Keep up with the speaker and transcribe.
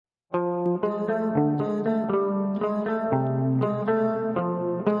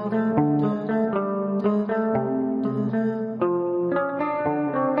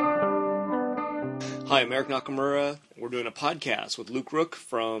Nakamura. We're doing a podcast with Luke Rook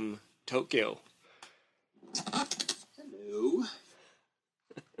from Tokyo. Hello.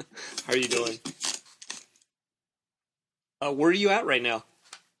 How are you doing? Where are you at right now?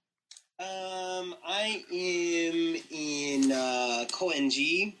 I am in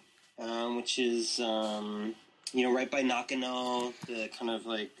Koenji, which is right by Nakano, the kind of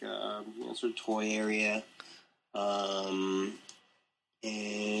like sort of toy area,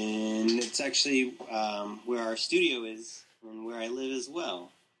 and it's actually where our studio is and where I live as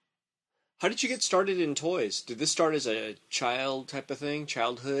well. How did you get started in toys? Did this start as a child type of thing,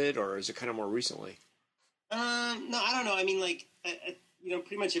 childhood, or is it kind of more recently? No, I don't know. I mean, like,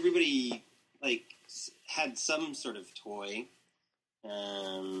 pretty much everybody like had some sort of toy.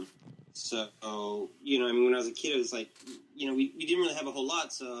 So when I was a kid, it was like, we didn't really have a whole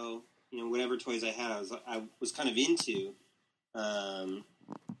lot. So whatever toys I had, I was kind of into.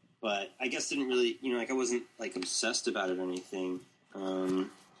 But I guess didn't really, I wasn't like obsessed about it or anything.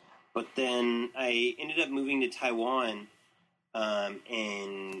 But then I ended up moving to Taiwan,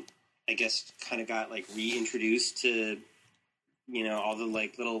 and I guess kind of got like reintroduced to, all the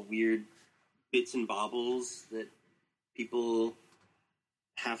like little weird bits and baubles that people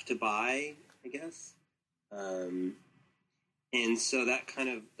have to buy, I guess. And so that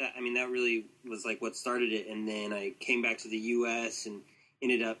really was like what started it. And then I came back to the U.S. and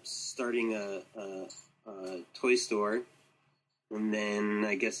ended up starting a toy store. And then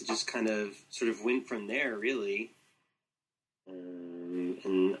I guess it just kind of sort of went from there, really.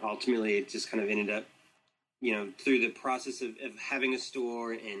 And ultimately it just kind of ended up, through the process of having a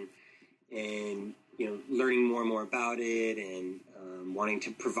store and learning more and more about it and wanting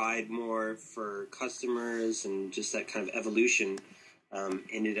to provide more for customers and just that kind of evolution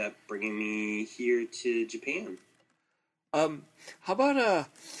ended up bringing me here to Japan. How about,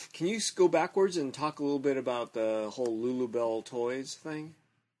 can you go backwards and talk a little bit about the whole Lulubelle Toys thing?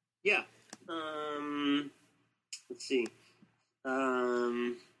 Yeah. Let's see.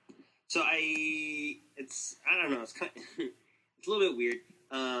 So I don't know, it's kind of, it's a little bit weird.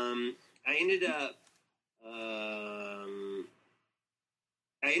 I ended up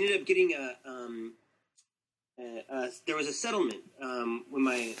getting there was a settlement, when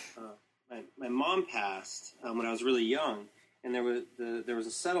my mom passed, when I was really young, and there was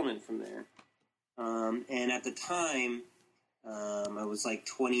a settlement from there. And at the time, I was like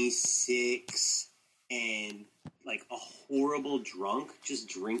 26 and like a horrible drunk, just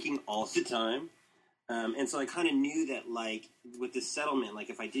drinking all the time. And so I kind of knew that, like, with this settlement, like,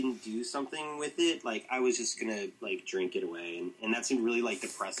 if I didn't do something with it, like, I was just going to, like, drink it away. And that seemed really, like,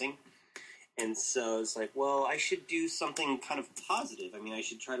 depressing. And so it's like, well, I should do something kind of positive. I mean, I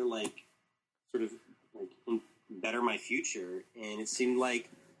should try to, like, sort of, like, better my future. And it seemed like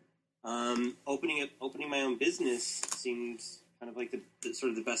opening my own business seems kind of like the sort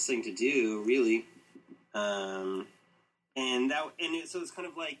of the best thing to do, really. So it's kind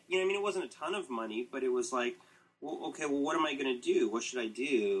of like, it wasn't a ton of money, but it was like, well, okay, well, what am I going to do? What should I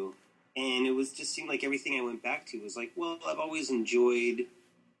do? And it was just seemed like everything I went back to was like, well, I've always enjoyed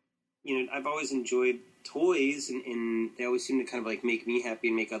toys, and they always seem to kind of like make me happy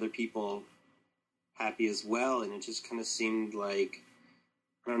and make other people happy as well. And it just kind of seemed like,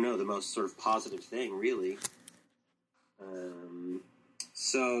 I don't know, the most sort of positive thing, really.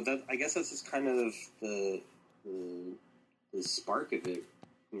 So that, I guess that's just kind of the spark of it,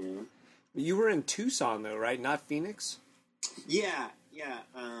 You were in Tucson, though, right? Not Phoenix? Yeah.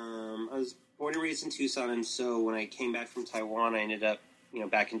 I was born and raised in Tucson, and so when I came back from Taiwan, I ended up,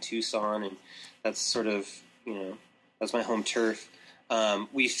 back in Tucson, and that's sort of, that's my home turf.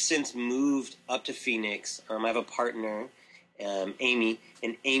 We've since moved up to Phoenix. I have a partner, Amy,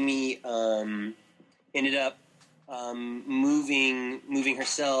 and Amy ended up moving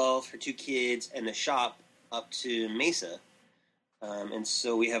herself, her two kids, and the shop up to Mesa. And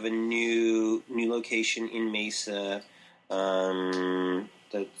so we have a new location in Mesa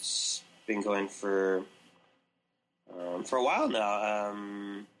that's been going for a while now,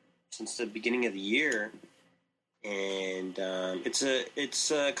 since the beginning of the year. And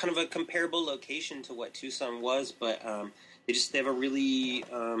it's a kind of a comparable location to what Tucson was, but they have a really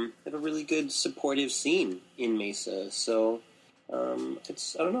good supportive scene in Mesa. So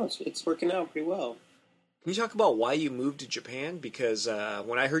it's working out pretty well. Can you talk about why you moved to Japan? Because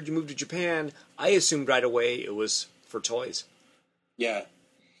when I heard you moved to Japan, I assumed right away it was for toys. Yeah,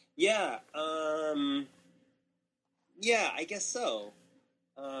 I guess so.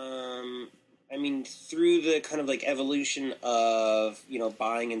 I mean, through the kind of like evolution of,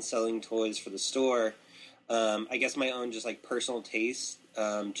 buying and selling toys for the store, I guess my own just like personal taste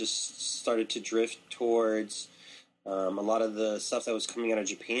just started to drift towards a lot of the stuff that was coming out of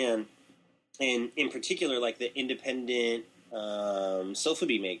Japan, and in particular, like the independent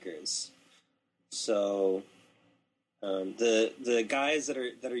sofubi makers. So the guys that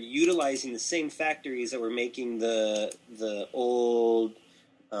are utilizing the same factories that were making the old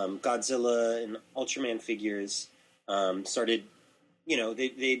Godzilla and Ultraman figures started.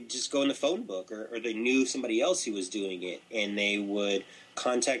 They'd just go in the phone book, or they knew somebody else who was doing it, and they would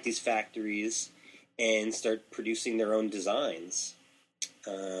contact these factories and start producing their own designs.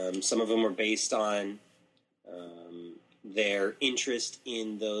 Some of them were based on their interest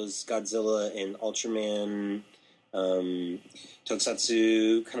in those Godzilla and Ultraman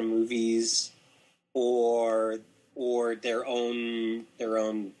tokusatsu kind of movies, or their own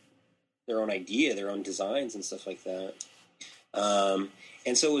idea, their own designs and stuff like that.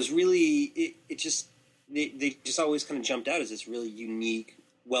 And so it was really, they just always kind of jumped out as this really unique,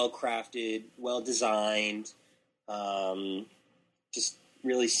 well-crafted, well-designed, just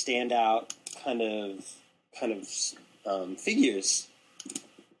really stand out kind of figures.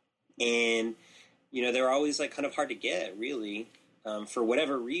 And, they were always like kind of hard to get, really, for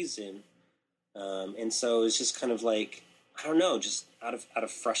whatever reason. And so it was just kind of like, I don't know, just out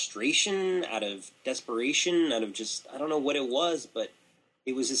of frustration, out of desperation, out of just, I don't know what it was, but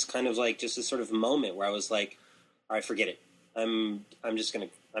it was this kind of like just this sort of moment where I was like, all right, forget it. I'm just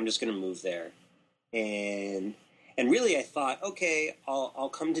gonna move there. And really I thought, okay, I'll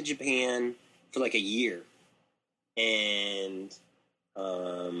come to Japan for like a year and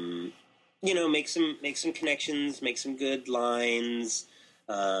make some connections, make some good lines,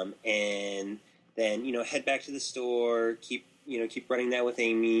 and then, head back to the store, keep running that with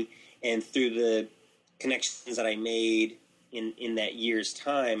Amy, and through the connections that I made in that year's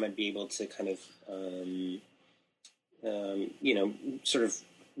time, I'd be able to kind of, sort of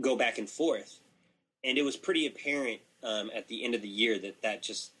go back and forth. And it was pretty apparent at the end of the year that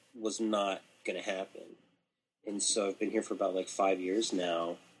just was not going to happen. And so I've been here for about like 5 years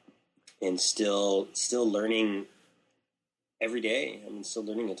now, and still learning every day. I mean, still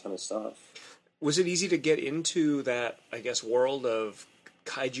learning a ton of stuff. Was it easy to get into that, I guess, world of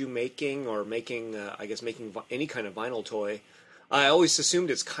kaiju making, or making any kind of vinyl toy? I always assumed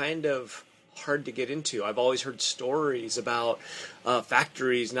it's kind of hard to get into. I've always heard stories about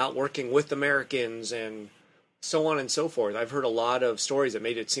factories not working with Americans and so on and so forth. I've heard a lot of stories that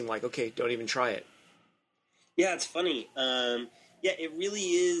made it seem like, okay, don't even try it. Yeah, it's funny. It really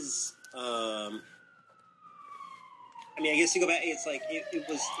is. I guess to go back, it's like it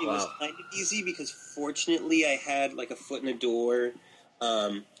was kind of easy because fortunately I had like a foot in the door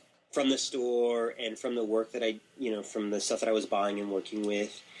from the store and from the work that from the stuff that I was buying and working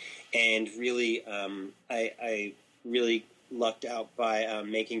with, and really I really lucked out by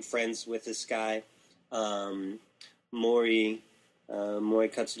making friends with this guy, Mori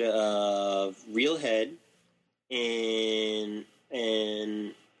Katsuda of Reelhead, and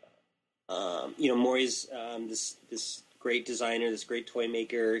Mori's this great designer, this great toy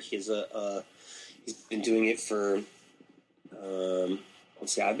maker. He's been doing it for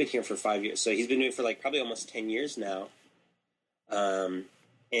I've been here for 5 years, so he's been doing it for like probably almost 10 years now.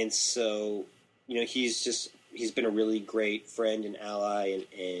 And so he's been a really great friend and ally,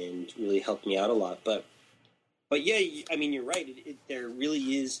 and really helped me out a lot. But yeah, I mean, you're right. There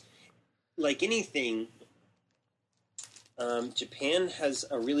really is, like anything. Japan has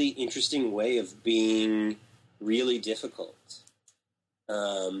a really interesting way of being really difficult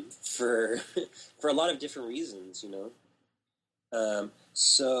for a lot of different reasons,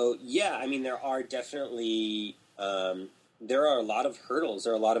 So yeah, I mean, there are definitely there are a lot of hurdles.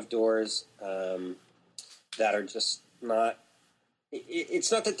 There are a lot of doors that are just not.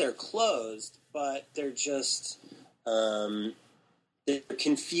 It's not that they're closed, but they're just they're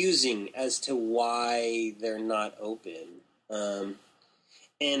confusing as to why they're not open.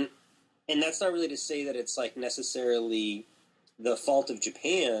 And that's not really to say that it's like necessarily the fault of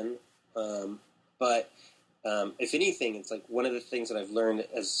Japan, but if anything, it's like one of the things that I've learned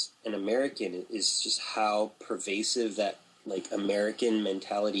as an American is just how pervasive that like American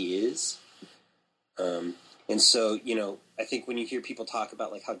mentality is. And so, I think when you hear people talk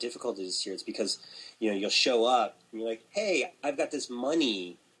about like how difficult it is here, it's because, you'll show up and you're like, hey, I've got this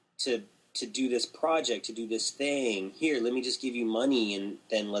money to do this project, to do this thing. Here, let me just give you money, and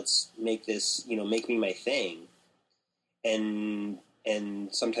then let's make this, make me my thing. And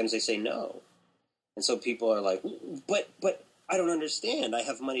sometimes they say no. And so people are like, but I don't understand. I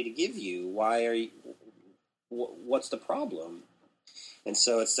have money to give you. Why are you, what's the problem? And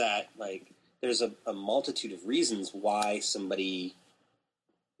so it's that, like, there's a multitude of reasons why somebody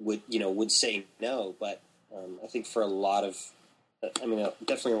would say no. But I think for a lot of,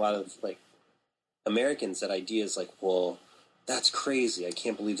 definitely a lot of like Americans, that idea is like, well, that's crazy. I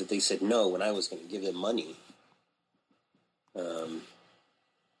can't believe that they said no when I was going to give them money.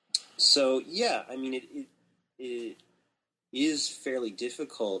 So yeah, I mean, it is fairly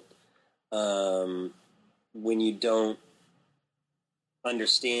difficult when you don't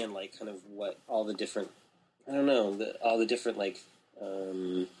understand like kind of what all the different, I don't know, all the different like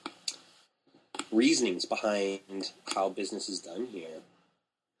reasonings behind how business is done here.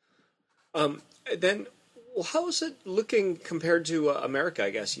 Then, well, how is it looking compared to America?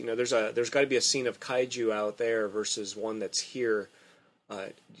 I guess there's got to be a scene of kaiju out there versus one that's here.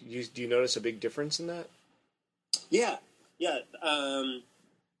 Do you notice a big difference in that? Yeah.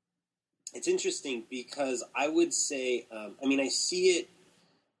 It's interesting because I would say, I see it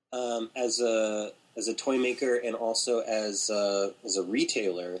as a toy maker and also as a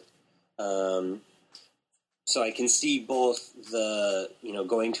retailer. So I can see both the,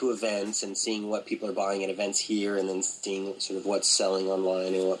 going to events and seeing what people are buying at events here, and then seeing sort of what's selling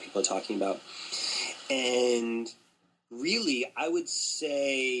online and what people are talking about. And really, I would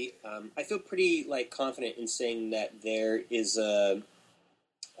say I feel pretty confident in saying that there is a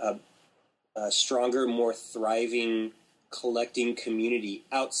stronger, more thriving collecting community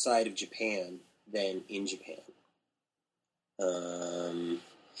outside of Japan than in Japan. And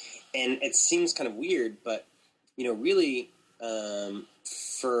it seems kind of weird, but really,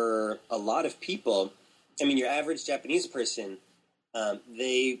 for a lot of people, your average Japanese person,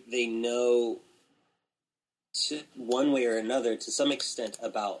 they know one way or another, to some extent,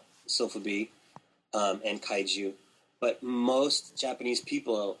 about Sofubi and kaiju, but most Japanese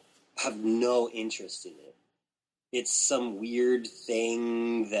people have no interest in it. It's some weird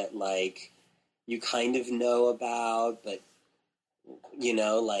thing that, you kind of know about, but,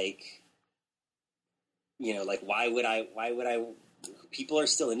 why would I, people are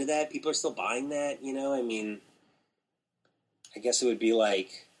still into that, people are still buying that, I guess it would be I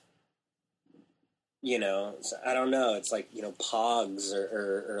don't know, it's Pogs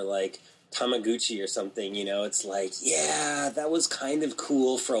or Tamaguchi or something, it's yeah, that was kind of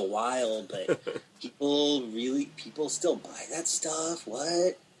cool for a while, but people still buy that stuff,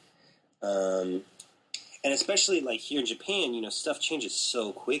 what? And especially here in Japan, stuff changes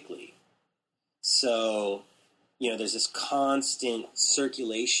so quickly. So, there's this constant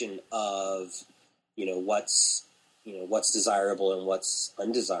circulation of, what's desirable and what's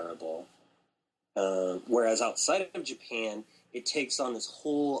undesirable. Whereas outside of Japan, it takes on this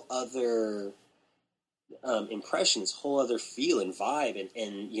whole other impression, this whole other feel and vibe,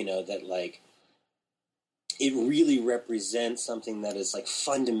 and that it really represents something that is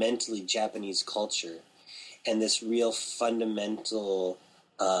fundamentally Japanese culture, and this real fundamental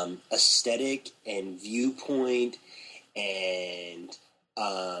aesthetic and viewpoint, and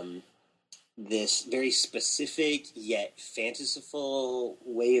this very specific yet fanciful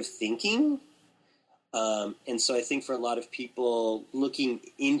way of thinking. And so I think for a lot of people looking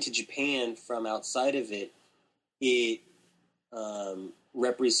into Japan from outside of it, it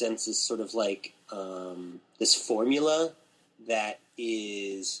represents this sort of this formula that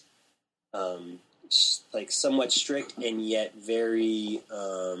is somewhat strict and yet very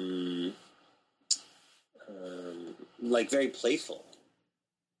very playful.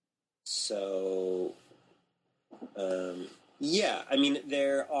 So yeah,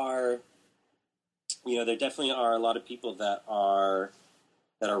 there are. There definitely are a lot of people that are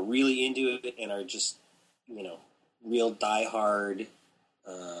really into it and are just, real diehard,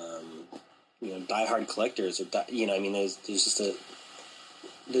 diehard collectors. Or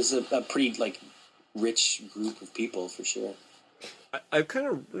there's a pretty rich group of people for sure. I've kind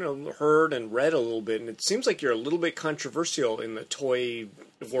of heard and read a little bit, and it seems like you're a little bit controversial in the toy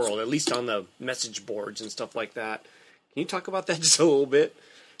world, at least on the message boards and stuff like that. Can you talk about that just a little bit?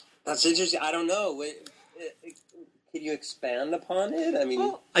 That's interesting. I don't know. Can you expand upon it?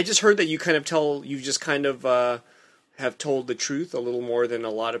 Well, I just heard that you just kind of have told the truth a little more than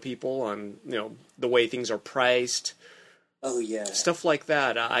a lot of people on, the way things are priced. Oh, yeah. Stuff like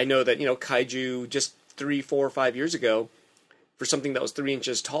that. I know that, kaiju just 3, 4, 5 years ago, for something that was 3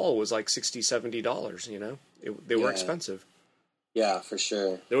 inches tall, was $60, $70, They were expensive. Yeah, for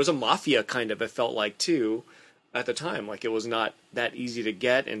sure. There was a mafia kind of, it felt like, too, at the time. It was not that easy to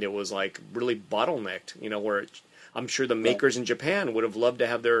get, and it was really bottlenecked, where I'm sure the makers in Japan would have loved to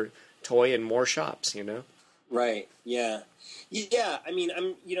have their toy in more shops, Right. Yeah. Yeah.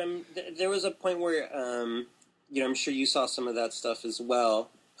 There was a point where, I'm sure you saw some of that stuff as well.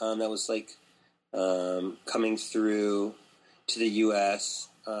 That was coming through to the U.S.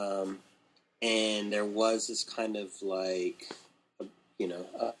 and there was this kind of like,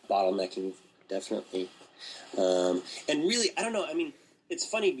 bottlenecking, definitely. And really, I don't know. I mean, it's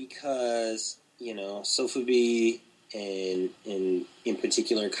funny because Sofubi and in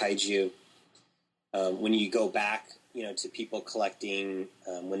particular kaiju, when you go back, to people collecting,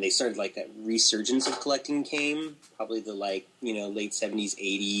 when they started like that resurgence of collecting came, probably the late 70s,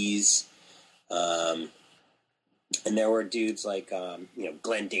 80s. And there were dudes like,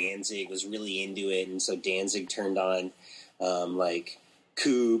 Glenn Danzig was really into it. And so Danzig turned on, like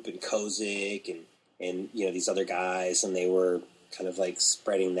Coop and Kozik and these other guys, and they were kind of like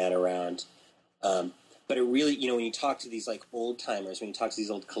spreading that around. But it really, when you talk to these like old timers, when you talk to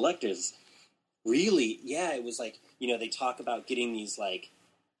these old collectors, really, yeah, it was like, they talk about getting these like,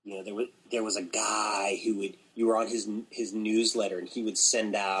 there was a guy you were on his newsletter, and he would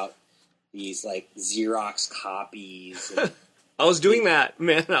send out these like Xerox copies. And, I was doing that,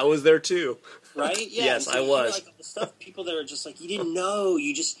 man. I was there too. Right? Yeah. Yes, so, I was. Like the stuff, people that are just like, you didn't know,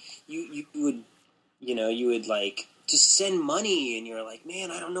 you would, you would like just send money, and you're like,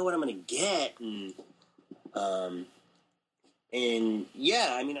 man, I don't know what I'm going to get. And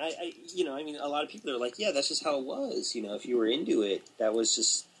yeah, I mean, a lot of people are like, yeah, that's just how it was. If you were into it, that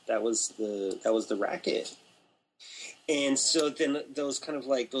was the racket. And so then those kind of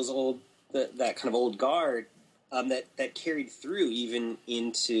like that kind of old guard, that carried through even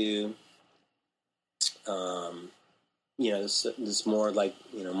into, this more like,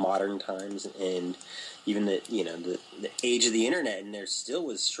 modern times, and even the age of the internet, and there still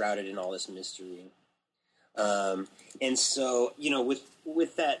was shrouded in all this mystery. And so,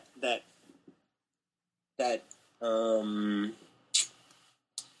 with that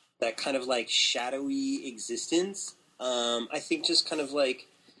kind of like shadowy existence, I think just kind of like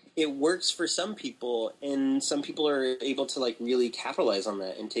it works for some people, and some people are able to like really capitalize on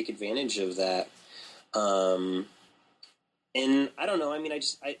that and take advantage of that. And I don't know. I mean,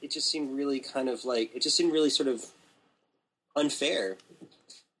 it just seemed really kind of like, it just seemed really sort of unfair.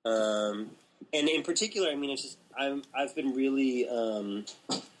 And in particular, I mean, I've been really,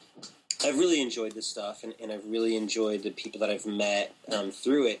 I've really enjoyed this stuff, and I've really enjoyed the people that I've met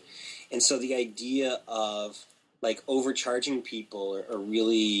through it. And so the idea of like overcharging people, or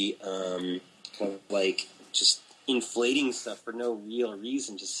really kind of like just inflating stuff for no real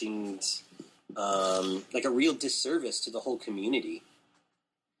reason just seems like a real disservice to the whole community.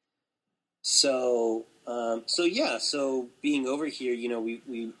 So being over here,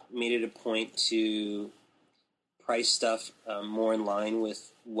 we made it a point to price stuff more in line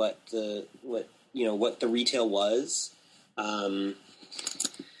with what the retail was, and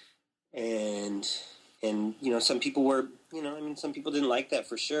some people were, some people didn't like that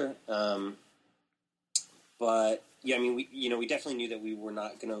for sure, but yeah, I mean, we definitely knew that we were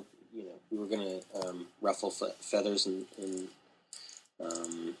not gonna, we were gonna ruffle feathers and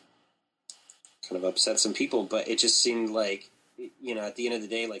kind of upset some people, but it just seemed like, at the end of the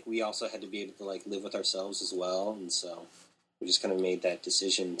day, like, we also had to be able to like live with ourselves as well, and so we just kind of made that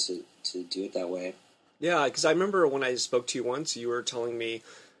decision to do it that way. Yeah, because I remember when I spoke to you once, you were telling me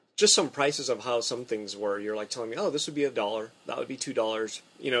just some prices of how some things were. You're like telling me, oh, this would be $1, that would be $2,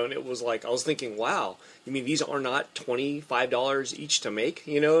 and it was like, I was thinking, wow, you mean these are not $25 each to make,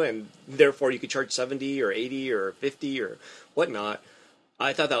 and therefore you could charge 70 or 80 or 50 or whatnot.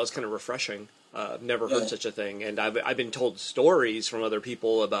 I thought that was kind of refreshing. Never heard such a thing, and I've been told stories from other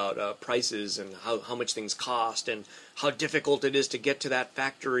people about prices and how much things cost, and how difficult it is to get to that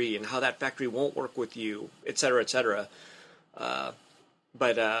factory, and how that factory won't work with you, et cetera, et cetera.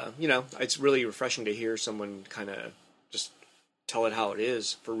 But it's really refreshing to hear someone kind of just tell it how it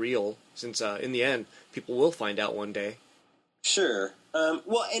is for real, since in the end, people will find out one day. Sure.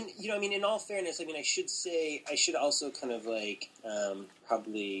 Well, and, in all fairness, I should also kind of like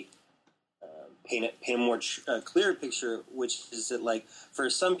probably paint a more clear picture, which is that, like,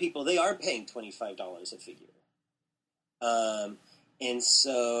 for some people, they are paying $25 a figure. And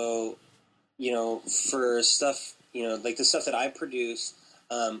so, for stuff, like the stuff that I produce,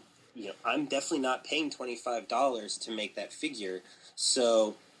 I'm definitely not paying $25 to make that figure.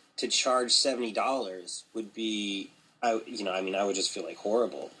 So to charge $70 would be, I would just feel like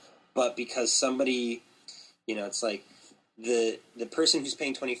horrible. But because somebody, it's like the person who's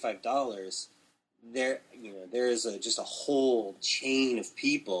paying $25, there is just a whole chain of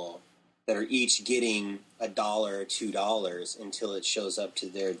people that are each getting $1 or $2 until it shows up to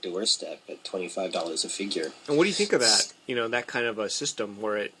their doorstep at $25 a figure. And what do you think of that? That kind of a system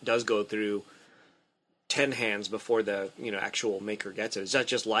where it does go through 10 hands before the actual maker gets it. Is that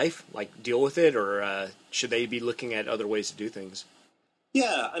just life? Like, deal with it, or should they be looking at other ways to do things?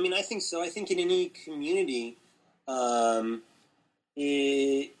 Yeah, I mean, I think so. I think in any community, um,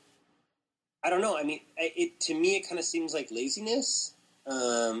 it, I don't know. I mean, it to me, it kind of seems like laziness,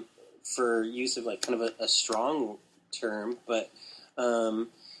 um, for use of like kind of a strong term. But I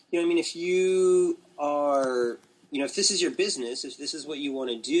mean, if you are, if this is your business, if this is what you want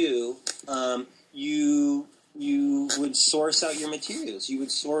to do, you would source out your materials. You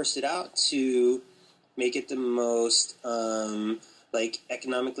would source it out to make it the most like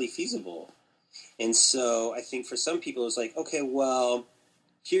economically feasible. And so I think for some people it's like, okay, well,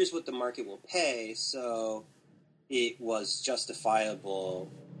 here's what the market will pay, so it was justifiable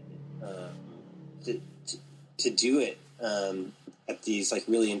um, to, to, to do it at these like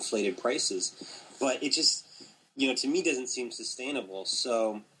really inflated prices. But it just, to me doesn't seem sustainable.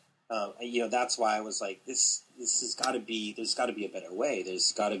 So, that's why I was like, this has got to be, there's got to be a better way.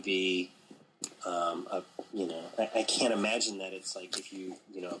 There's got to be I can't imagine that it's like if you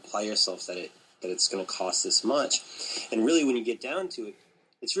apply yourself that it's going to cost this much. And really, when you get down to it,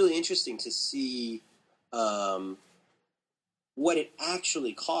 it's really interesting to see what it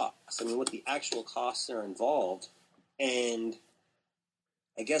actually costs. I mean, what the actual costs are involved. And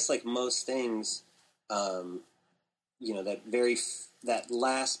I guess like most things, that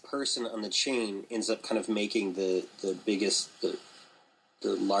last person on the chain ends up kind of making the biggest, the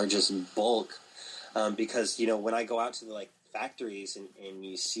largest bulk. Because when I go out to the like factories and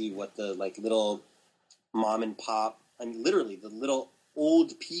you see what the like little mom and pop, I mean literally the little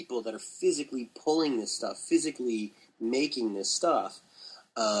old people that are physically pulling this stuff, physically making this stuff,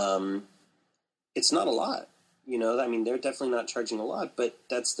 it's not a lot. I mean they're definitely not charging a lot, but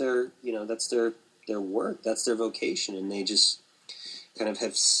that's their their work, that's their vocation, and they just kind of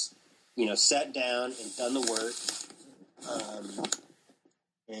have sat down and done the work,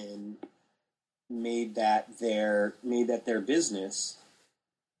 and made that their business.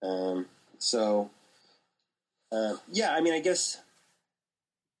 I mean, I guess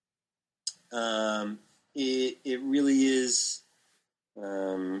it really is.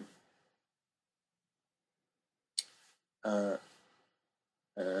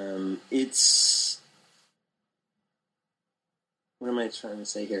 It's what am I trying to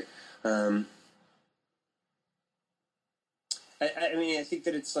say here? I mean, I think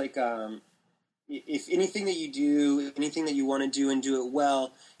that it's like if anything that you do, anything that you want to do and do it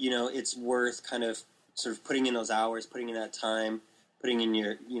well, it's worth kind of sort of putting in those hours, putting in that time, putting in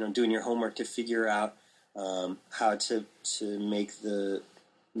your, doing your homework to figure out how to make the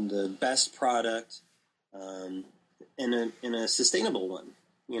best product in a sustainable one.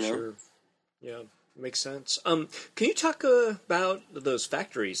 Sure. Yeah, makes sense. Can you talk about those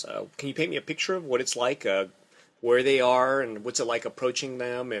factories? Can you paint me a picture of what it's like, where they are, and what's it like approaching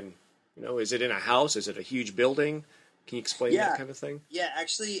them? And is it in a house? Is it a huge building? Can you explain that kind of thing? Yeah,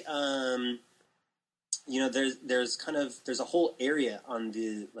 actually, there's a whole area on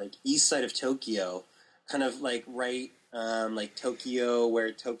the like east side of Tokyo, kind of like right like Tokyo,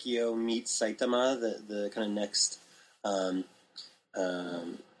 where Tokyo meets Saitama, the kind of next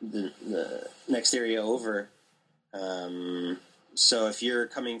the next area over. So if you're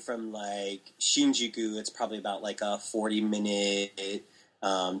coming from like Shinjuku, it's probably about like a 40-minute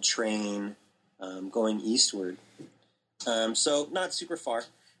train going eastward. So not super far,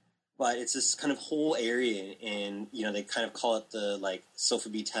 but it's this kind of whole area, and they kind of call it the like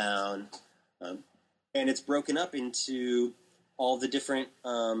Sofubi town, and it's broken up into all the different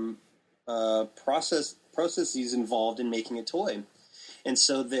processes involved in making a toy. And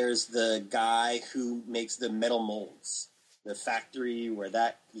so there's the guy who makes the metal molds, the factory where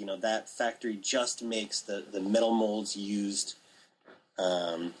that factory just makes the metal molds used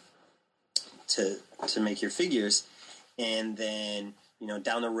to make your figures. And then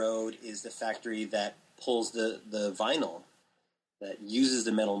down the road is the factory that pulls the vinyl, that uses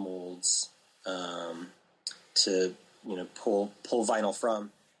the metal molds to pull vinyl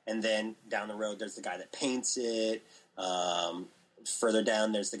from. And then down the road there's the guy that paints it. Further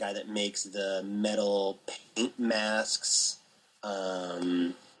down there's the guy that makes the metal paint masks.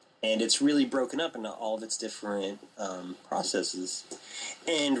 And it's really broken up into all of its different processes.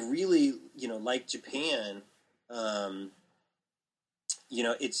 And really, like Japan,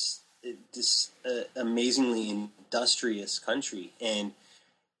 it's this amazingly industrious country. And,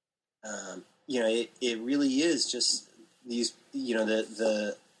 it really is just these,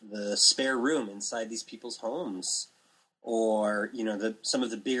 the spare room inside these people's homes. Or, some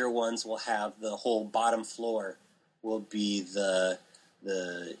of the bigger ones will have the whole bottom floor will be the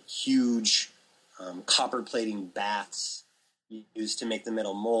huge copper plating baths used to make the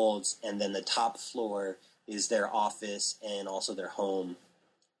metal molds, and then the top floor is their office and also their home.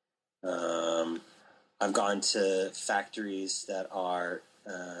 I've gone to factories that are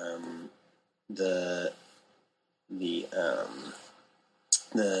the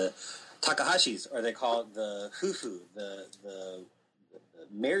Takahashis, or they call it the hufu, the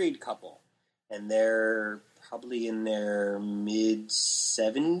married couple, and they're probably in their mid to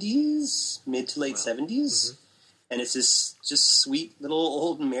late 70s, and it's this just sweet little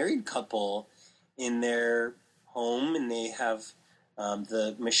old married couple in their home, and they have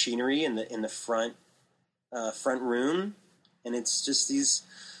the machinery in the front room, and it's just these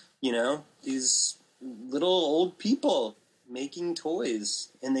little old people making toys,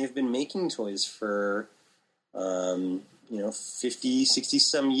 and they've been making toys for 50, 60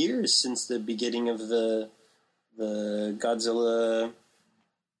 some years, since the beginning of the Godzilla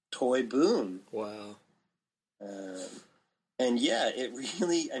toy boom. Wow. And yeah, it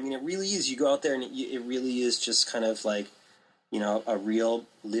really is. You go out there and it really is just kind of like, a real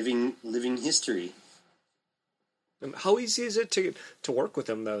living history. How easy is it to work with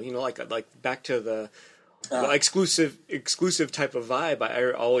them though? Like back to the exclusive type of vibe.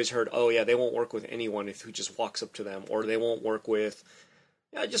 I always heard, oh yeah, they won't work with anyone who just walks up to them, or they won't work with.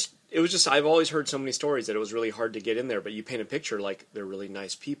 Yeah, I've always heard so many stories that it was really hard to get in there. But you paint a picture like they're really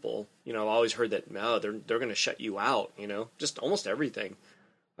nice people. I've always heard that no, they're going to shut you out. Just almost everything.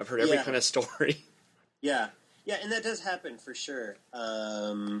 I've heard every kind of story. Yeah, and that does happen for sure.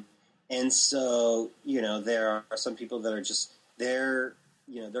 And so there are some people that are just they're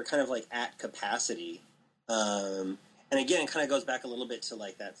kind of like at capacity. And again, it kind of goes back a little bit to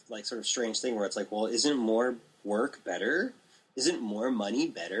like that like sort of strange thing where it's like, well, isn't more work better? Isn't more money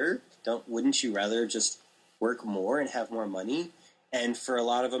better? Wouldn't you rather just work more and have more money? And for a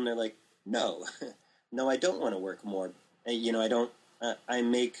lot of them, they're like, no, no, I don't want to work more. I don't. I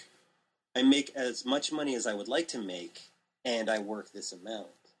make as much money as I would like to make, and I work this amount.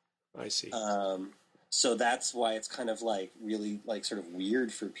 I see. So that's why it's kind of like really like sort of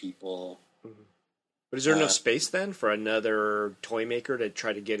weird for people. Mm-hmm. But is there enough space then for another toy maker to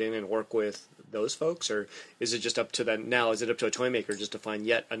try to get in and work with those folks, or is it just up to them now? Is it up to a toy maker just to find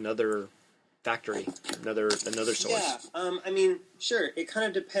yet another factory, another source? Yeah, sure. It kind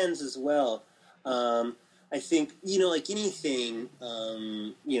of depends as well. I think like anything,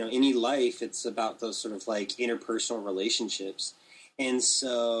 any life, it's about those sort of like interpersonal relationships, and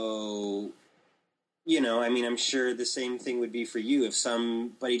so. I'm sure the same thing would be for you if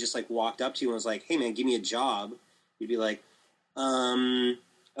somebody just like walked up to you and was like, "Hey, man, give me a job." You'd be like,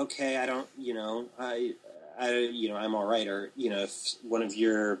 "Okay, I don't, I'm all right." Or if one of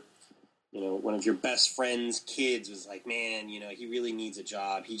your best friend's kids was like, "Man, he really needs a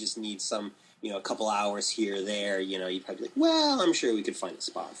job. He just needs some, a couple hours here or there." You'd probably be like, "Well, I'm sure we could find a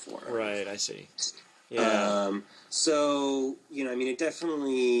spot for him." Right. I see. Yeah. So, it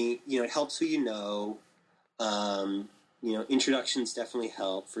definitely, it helps who you know. Introductions definitely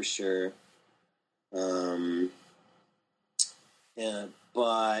help for sure. Yeah,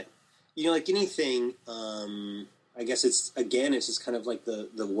 but, like anything, I guess it's just kind of like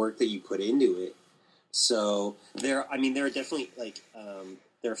the work that you put into it. So there are definitely like,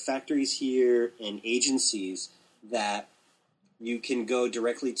 there are factories here and agencies that you can go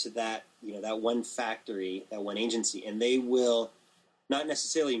directly to that, that one factory, that one agency, and they will not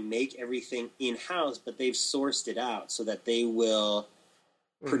necessarily make everything in-house, but they've sourced it out so that they will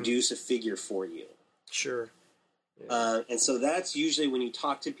produce a figure for you. Sure. Yeah. And so that's usually when you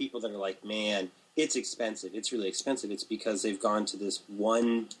talk to people that are like, man, it's expensive. It's really expensive. It's because they've gone to this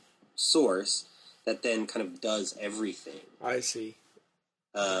one source that then kind of does everything. I see.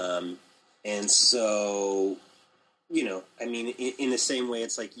 And so... in the same way,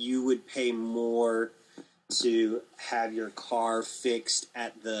 it's like you would pay more to have your car fixed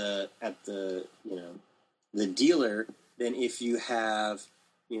at the dealer than if you have,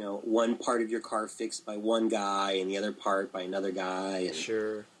 one part of your car fixed by one guy and the other part by another guy. And,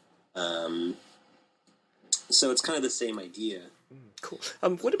 sure. So it's kind of the same idea. Cool.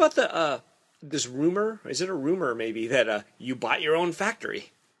 What about this rumor? Is it a rumor maybe that you bought your own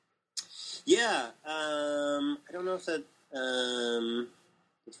factory? Yeah, I don't know if that.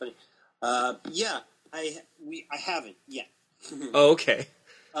 It's funny. Yeah, I haven't yet. Oh, okay.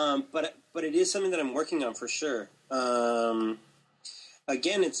 But it is something that I'm working on for sure.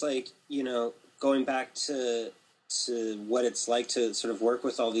 Again, it's like going back to what it's like to sort of work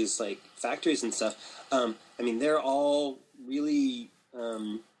with all these like factories and stuff. They're all really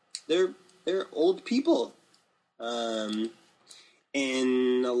they're old people.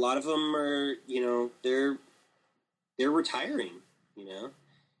 And a lot of them are, they're retiring,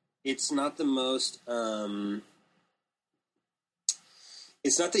 it's not the most.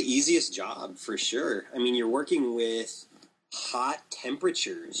 It's not the easiest job for sure. I mean, you're working with hot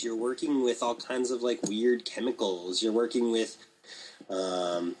temperatures. You're working with all kinds of like weird chemicals. You're working with,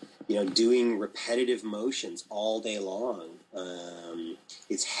 doing repetitive motions all day long.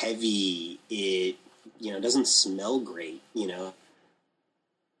 It's heavy. It, doesn't smell great,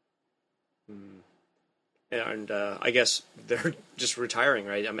 Mm. And I guess they're just retiring,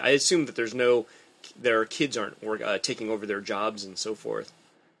 right? I mean, I assume that their kids aren't taking over their jobs and so forth.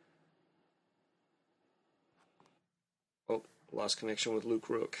 Oh, lost connection with Luke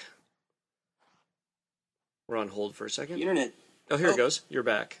Rook. We're on hold for a second. Internet. Oh, here it goes. You're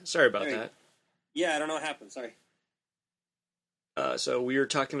back. Sorry about that. Yeah, I don't know what happened. Sorry. So we were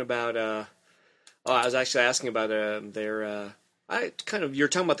talking about. I was actually asking about you're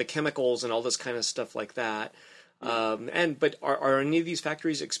talking about the chemicals and all this kind of stuff like that. But are any of these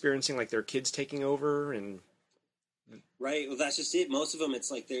factories experiencing like their kids taking over and? Right. Well, that's just it. Most of them,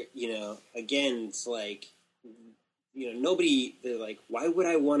 it's like they're, again, it's like, nobody, they're like, why would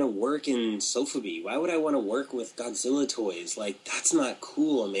I want to work in Sofubi? Why would I want to work with Godzilla toys? Like, that's not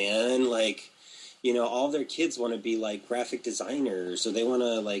cool, man. Like, all their kids want to be like graphic designers, or they want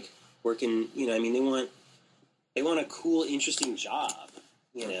to like work in, they want a cool, interesting job,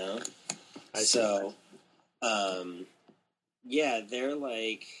 So, yeah,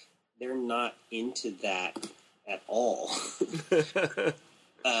 they're not into that at all.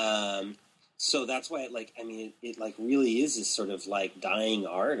 So that's why it like really is this sort of like dying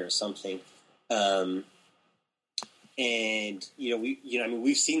art or something. And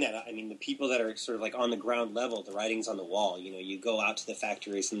we've seen that. I mean, the people that are sort of like on the ground level, the writing's on the wall. You go out to the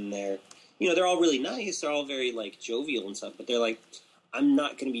factories and they're all really nice. They're all very like jovial and stuff, but they're like, I'm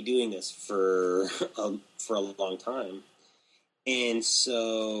not going to be doing this for a long time. And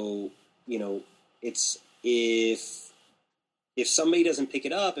so, it's if somebody doesn't pick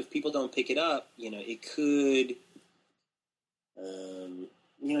it up, if people don't pick it up, it could,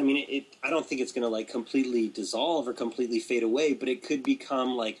 I don't think it's going to like completely dissolve or completely fade away, but it could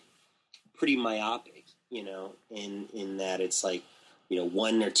become like pretty myopic, in that it's like,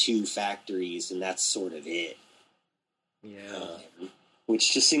 one or two factories and that's sort of it. Yeah.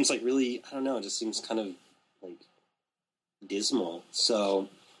 Which just seems like really, I don't know, it just seems kind of like dismal. So,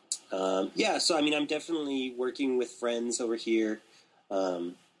 so I mean, I'm definitely working with friends over here,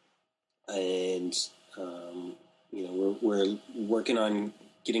 we're working on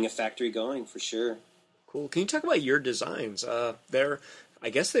getting a factory going for sure. Cool. Can you talk about your designs? I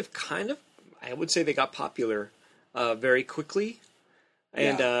guess they've I would say they got popular very quickly.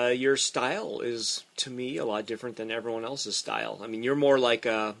 And your style is, to me, a lot different than everyone else's style. I mean, you're more like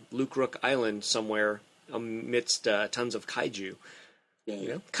Luke Rook Island somewhere amidst tons of kaiju.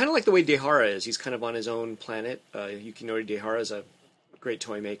 Yeah. Kind of like the way Dehara is. He's kind of on his own planet. Yukinori Dehara is a great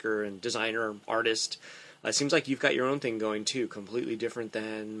toy maker and designer, artist. It seems like you've got your own thing going, too, completely different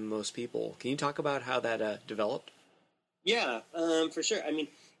than most people. Can you talk about how that developed? Yeah, for sure. I mean,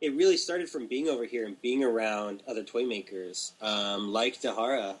 it really started from being over here and being around other toy makers, like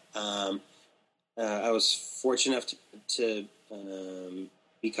Dehara. I was fortunate enough to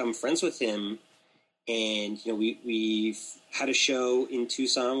become friends with him, and we had a show in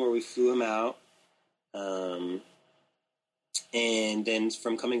Tucson where we flew him out, and then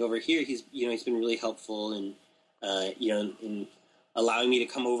from coming over here, he's been really helpful in in allowing me to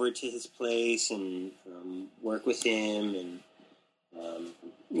come over to his place and work with him and.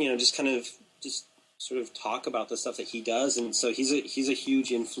 Just sort of talk about the stuff that he does, and so he's a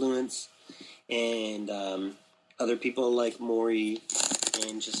huge influence, and other people like Maury,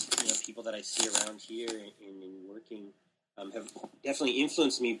 and just people that I see around here and in working have definitely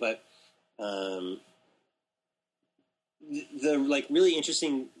influenced me. But the like really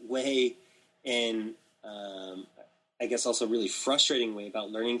interesting way, and I guess also really frustrating way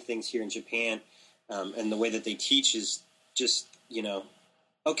about learning things here in Japan, and the way that they teach is just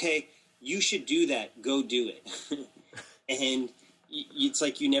okay, you should do that. Go do it. And it's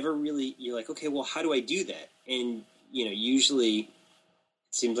like you're like, okay, well, how do I do that? And usually it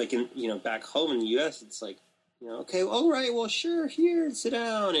seems like back home in the U.S., it's like, okay, all right, well, sure, here, sit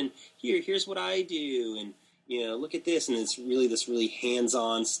down, and here's what I do, and look at this, and it's really this really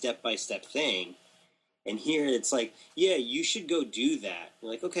hands-on, step-by-step thing. And here it's like, yeah, you should go do that. You're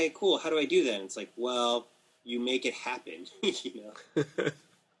like, okay, cool. How do I do that? And it's like, well, you make it happen,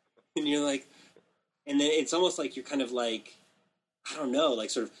 And you're like, and then it's almost like you're kind of like, I don't know, like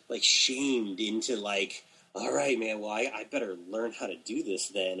sort of like shamed into like, all right, man, well, I better learn how to do this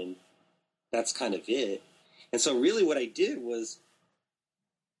then. And that's kind of it. And so really what I did was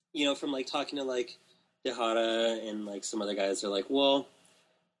from like talking to like Dehara and like some other guys, they're like, well,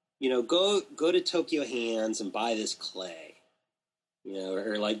 go to Tokyo Hands and buy this clay,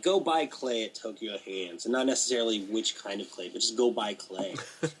 or like go buy clay at Tokyo Hands, and not necessarily which kind of clay, but just go buy clay,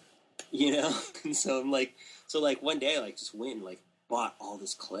 And so I'm like, one day I like just went and like bought all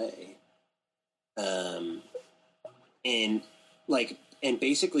this clay, and like and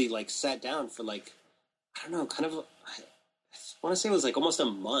basically like sat down for like I don't know, kind of I want to say it was like almost a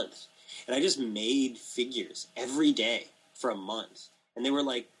month, and I just made figures every day for a month, and they were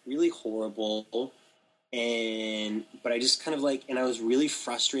like really horrible, but I just kind of like, and I was really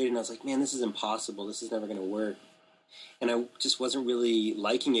frustrated, and I was like, man, this is impossible, this is never going to work, and I just wasn't really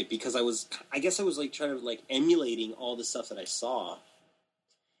liking it because I guess I was like trying to like emulating all the stuff that I saw,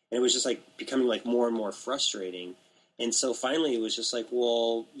 and it was just like becoming like more and more frustrating. And so finally it was just like,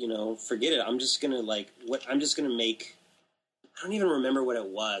 well, forget it. I'm just going to make, I don't even remember what it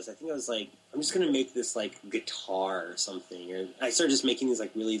was. I think I was like, I'm just going to make this like guitar or something. Or I started just making these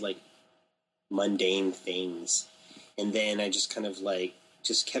like really like mundane things. And then I just kind of like,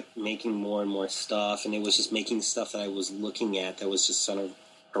 just kept making more and more stuff. And it was just making stuff that I was looking at that was just sort of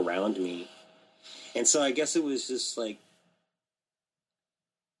around me. And so I guess it was just like,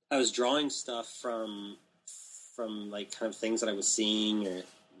 I was drawing stuff from like kind of things that I was seeing, or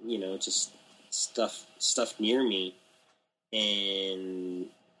just stuff near me, and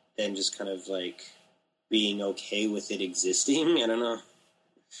then just kind of like being okay with it existing. I don't know.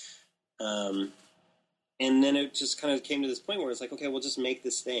 And then it just kind of came to this point where it's like, okay, we'll just make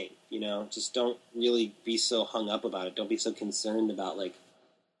this thing. Just don't really be so hung up about it. Don't be so concerned about like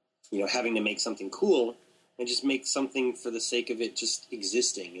having to make something cool, and just make something for the sake of it just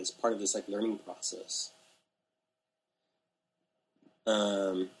existing as part of this like learning process.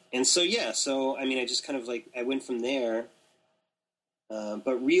 And so, I mean, I just kind of like, I went from there,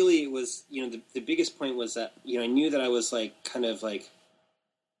 but really it was, the biggest point was that, I knew that I was like, kind of like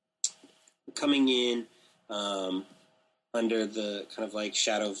coming in, under the kind of like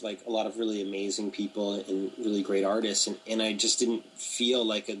shadow of like a lot of really amazing people and really great artists. And I just didn't feel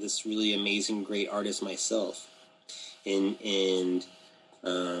like this really amazing, great artist myself.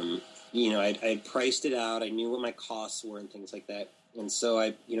 I priced it out. I knew what my costs were and things like that. And so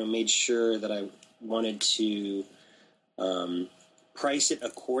I, made sure that I wanted to price it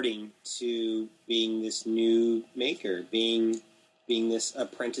according to being this new maker, being this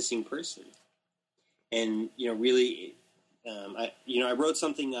apprenticing person. And, really, I wrote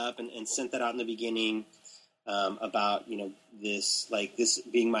something up and sent that out in the beginning about, this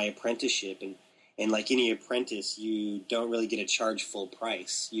being my apprenticeship. And like any apprentice, you don't really get to charge full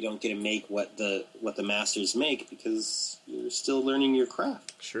price. You don't get to make what the masters make because you're still learning your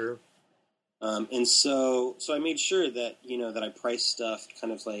craft. Sure. And so I made sure that that I priced stuff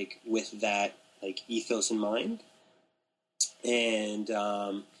kind of like with that like ethos in mind. And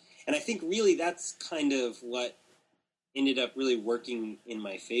I think really that's kind of what ended up really working in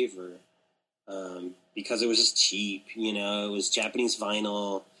my favor, because it was just cheap. It was Japanese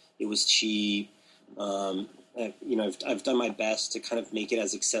vinyl. It was cheap. I've done my best to kind of make it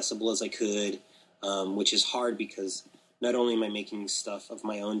as accessible as I could, which is hard because not only am I making stuff of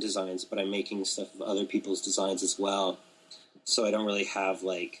my own designs, but I'm making stuff of other people's designs as well. So I don't really have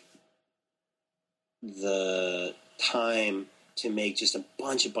like the time to make just a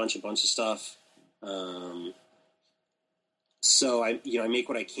bunch of stuff. So I make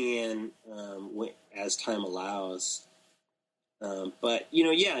what I can as time allows. But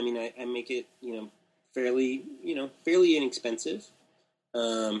I make it fairly inexpensive,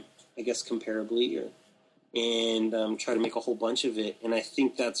 I guess comparably, and try to make a whole bunch of it. And I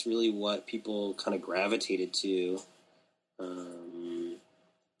think that's really what people kind of gravitated to.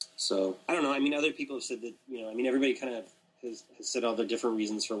 So I don't know. I mean, other people have said that everybody kind of has said all their different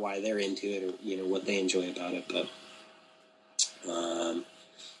reasons for why they're into it, or what they enjoy about it. But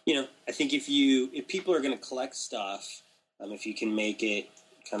I think if people are going to collect stuff, if you can make it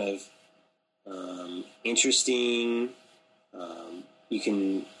kind of interesting, you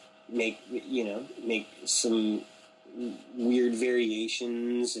can make some weird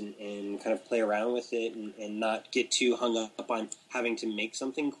variations and kind of play around with it and not get too hung up on having to make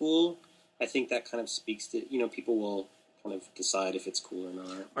something cool. I think that kind of speaks to, people will kind of decide if it's cool or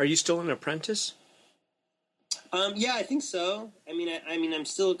not. Are you still an apprentice? Yeah, I think so. I mean, I'm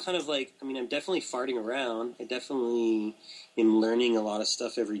still kind of like, I'm definitely farting around. I definitely am learning a lot of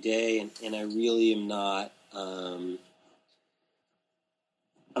stuff every day, and I really am not, I'm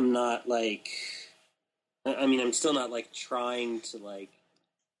not like, I'm still not like trying to like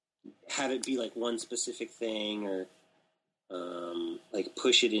have it be like one specific thing, or, like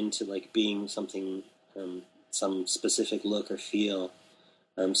push it into like being something, some specific look or feel.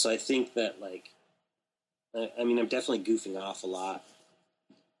 So I think that like, I mean, I'm definitely goofing off a lot.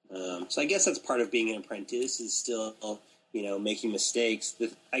 So I guess that's part of being an apprentice, is still, making mistakes.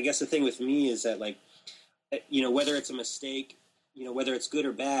 I guess the thing with me is that like, whether it's a mistake, whether it's good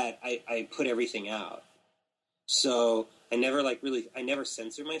or bad, I put everything out. So I never I never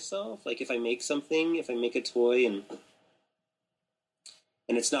censor myself. Like if I make a toy and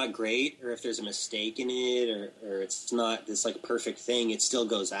it's not great, or if there's a mistake in it, or it's not this like perfect thing, it still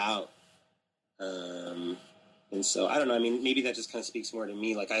goes out. And so I don't know. I mean, maybe that just kind of speaks more to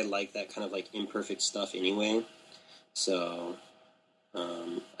me. Like I like that kind of like imperfect stuff anyway. So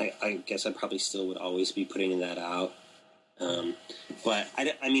I guess I probably still would always be putting that out. But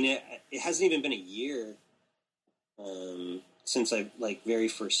I mean, it hasn't even been a year since I like very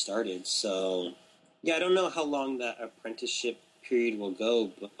first started. So yeah, I don't know how long that apprenticeship period will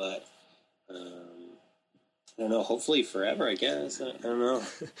go, but I don't know, hopefully forever, I guess. I don't know.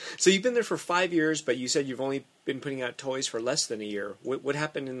 So you've been there for 5 years, but you said you've only been putting out toys for less than a year. What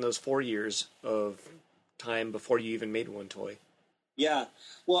happened in those 4 years of time before you even made one toy? Yeah.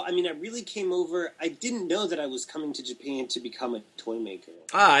 Well, I mean, I really came over. I didn't know that I was coming to Japan to become a toy maker.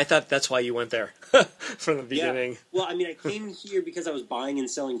 I thought that's why you went there from the beginning. Yeah. Well, I mean, I came here because I was buying and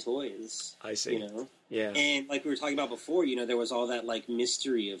selling toys. I see. Yeah. And like we were talking about before, there was all that like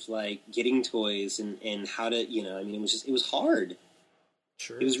mystery of like getting toys and how to, I mean, it was hard.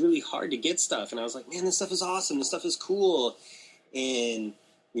 Sure. It was really hard to get stuff. And I was like, man, this stuff is awesome. This stuff is cool. And,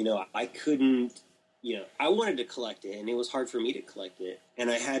 I couldn't, I wanted to collect it, and it was hard for me to collect it.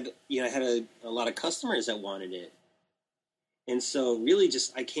 And I had a lot of customers that wanted it. And so really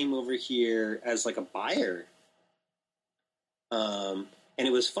just, I came over here as like a buyer. And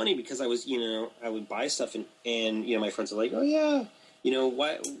it was funny because I was, I would buy stuff and my friends are like, oh yeah,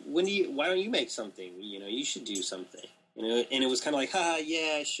 why don't you make something? You should do something. And it was kind of like,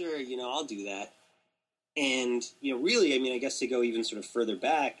 yeah, sure, I'll do that. And, really, I mean, I guess to go even sort of further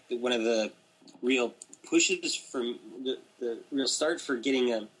back, one of the real pushes for the real start for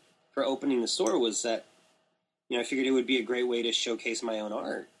for opening the store was that, I figured it would be a great way to showcase my own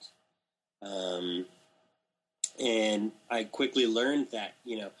art. And I quickly learned that,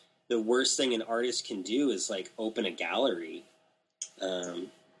 the worst thing an artist can do is like open a gallery.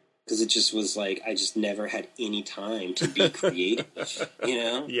 Because it just was like, I just never had any time to be creative,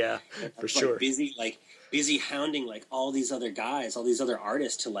 Yeah, for sure. Busy hounding like all these other guys, all these other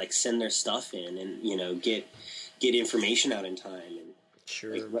artists to like send their stuff in and, get information out in time. And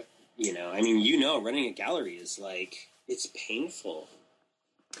sure. Like, I mean, running a gallery is like, it's painful.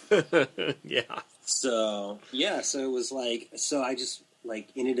 Yeah. So it was like, so I just like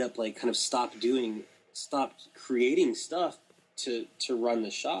ended up like kind of stopped creating stuff to run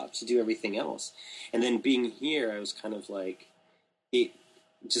the shop, to do everything else. And then being here, I was kind of like, it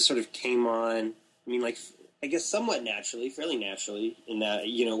just sort of came on. I mean, like, I guess somewhat naturally, fairly naturally, in that,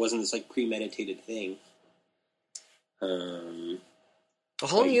 it wasn't this like premeditated thing. Well,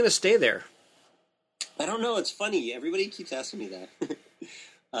 how long are you going to stay there? I don't know. It's funny. Everybody keeps asking me that.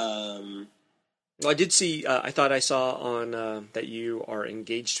 Well, I did see, I thought I saw on that you are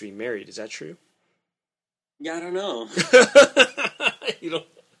engaged to be married. Is that true? Yeah, I don't know. You don't...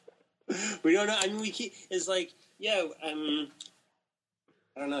 We don't know. I mean, it's like, yeah, I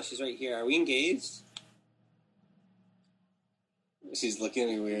don't know. She's right here. Are we engaged? She's looking at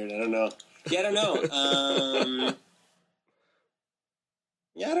me weird. I don't know. Yeah, I don't know.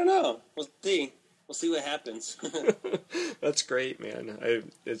 Yeah, I don't know. We'll see. We'll see what happens. That's great, man.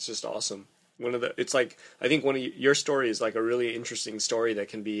 It's just awesome. It's like, I think one of your story is like a really interesting story that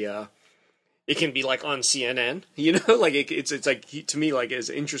can be, it can be like on CNN, like it's like, to me, like as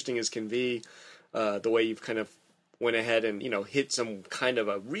interesting as can be, the way you've kind of went ahead and, hit some kind of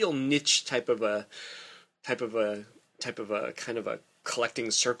a real niche type of a kind of a collecting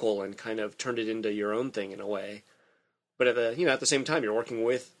circle and kind of turned it into your own thing in a way. But at the same time, you're working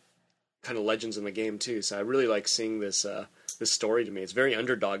with kind of legends in the game too. So I really like seeing this story to me. It's very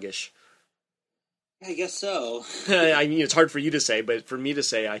underdogish. I guess so. I mean, it's hard for you to say, but for me to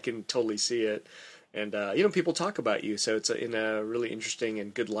say, I can totally see it. And, people talk about you, so it's in a really interesting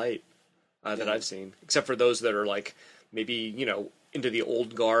and good light that I've seen. Except for those that are, like, maybe, into the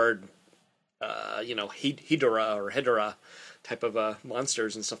old guard, Hedorah type of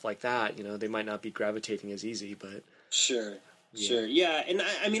monsters and stuff like that. They might not be gravitating as easy, but... Sure. Yeah, and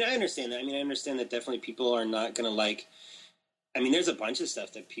I mean, I understand that. I mean, I understand that definitely people are not going to, like... I mean, there's a bunch of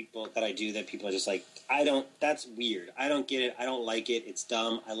stuff that I do that people are just like, I don't. That's weird. I don't get it. I don't like it. It's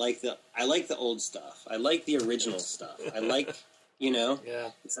dumb. I like the old stuff. I like the original stuff. I like,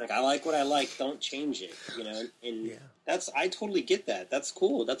 Yeah. It's like I like what I like. Don't change it. And Yeah. I totally get that. That's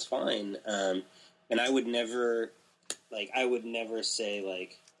cool. That's fine. And I would never say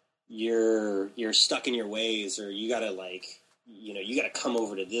like you're stuck in your ways, or you gotta you gotta come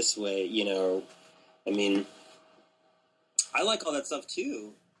over to this way. I mean. I like all that stuff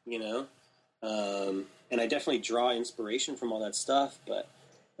too, and I definitely draw inspiration from all that stuff. But,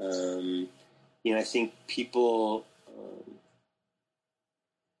 I think people,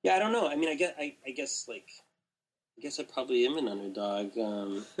 I don't know. I mean, I guess I probably am an underdog.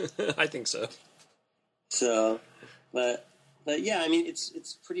 I think so. So, but yeah, I mean,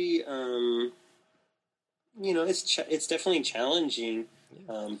 it's pretty, it's definitely challenging.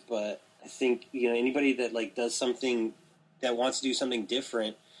 But I think, anybody that like does something that wants to do something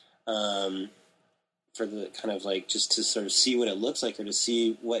different, for the kind of like just to sort of see what it looks like, or to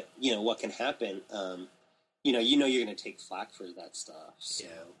see what can happen. You're going to take flack for that stuff. So.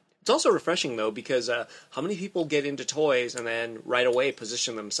 Yeah. It's also refreshing though, because how many people get into toys and then right away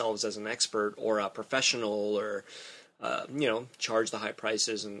position themselves as an expert or a professional, or charge the high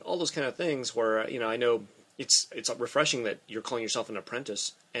prices and all those kind of things. Where I know it's refreshing that you're calling yourself an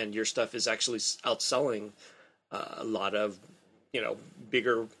apprentice and your stuff is actually outselling a lot of,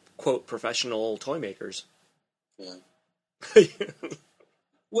 bigger, quote, professional toy makers. Yeah.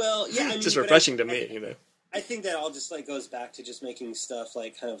 Well, yeah. I mean, just refreshing to me, I think that all just like goes back to just making stuff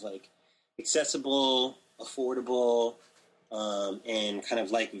like kind of like accessible, affordable, and kind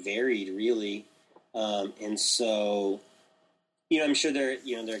of like varied, really. And so, I'm sure there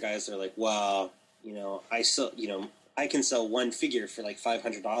are guys that are like, well, I can sell one figure for like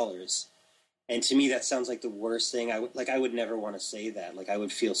 $500. And to me, that sounds like the worst thing. I would never want to say that. Like, I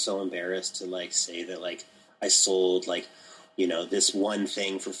would feel so embarrassed to like say that like I sold like, this one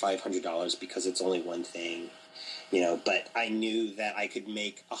thing for $500 because it's only one thing, But I knew that I could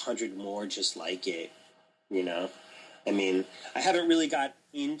make 100 more just like it, I mean, I haven't really got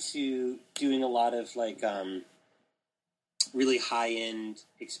into doing a lot of like really high end,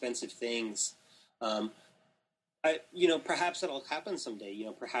 expensive things. Perhaps that'll happen someday.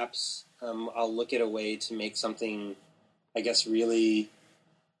 Perhaps I'll look at a way to make something, I guess, really,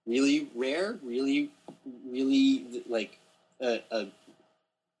 really rare, really, really like a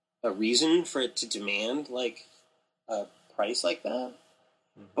reason for it to demand like a price like that.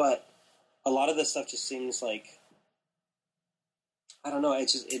 Mm-hmm. But a lot of this stuff just seems like, I don't know.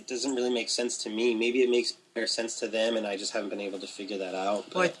 It doesn't really make sense to me. Maybe it makes better sense to them, and I just haven't been able to figure that out.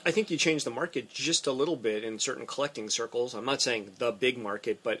 But. Well, I think you changed the market just a little bit in certain collecting circles. I'm not saying the big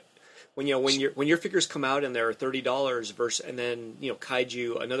market, but when your figures come out and they're $30 versus, and then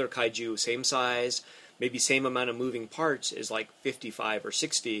another kaiju same size, maybe same amount of moving parts is like 55 or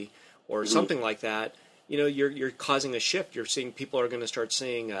 60 or mm-hmm. something like that. You're causing a shift. You're seeing people are going to start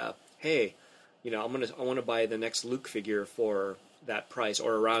saying, "Hey, I want to buy the next Luke figure for that price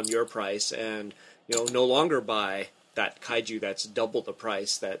or around your price," and no longer buy that kaiju that's double the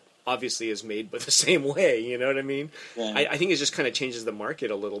price that obviously is made but the same way. You know what I mean? Yeah. I think it just kind of changes the market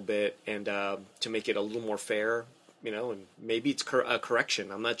a little bit, and to make it a little more fair, and maybe it's a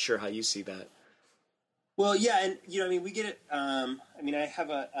correction. I'm not sure how you see that. Well, yeah, and we get it. I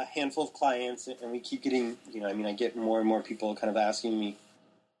have a handful of clients, and we keep getting. I get more and more people kind of asking me,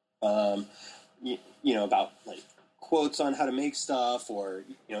 about like quotes on how to make stuff, or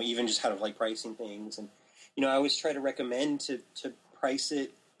even just how to like pricing things, and I always try to recommend to price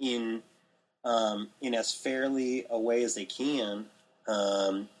it in as fairly a way as they can.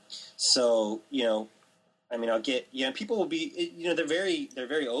 So I'll get people will be they're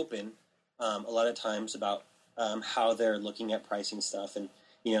very open a lot of times about how they're looking at pricing stuff, and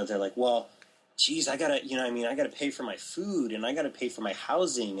they're like, well, geez, I gotta I gotta pay for my food, and I gotta pay for my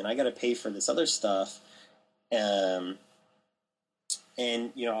housing, and I gotta pay for this other stuff. And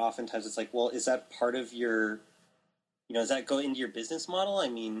oftentimes it's like, well, is that part of your, does that go into your business model? I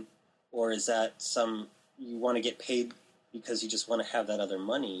mean, or is that you want to get paid because you just want to have that other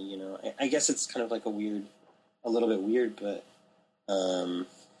money? I guess it's kind of like a little bit weird, but I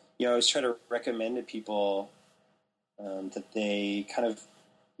always try to recommend to people that they kind of,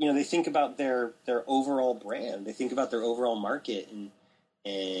 they think about their overall brand, they think about their overall market,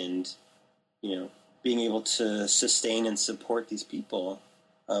 and being able to sustain and support these people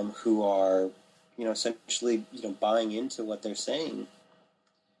who are, essentially, buying into what they're saying.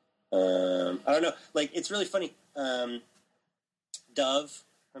 I don't know. Like, it's really funny. Dove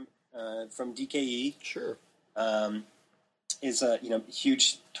from DKE. Sure. is a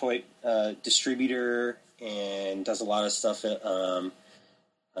huge toy distributor and does a lot of stuff.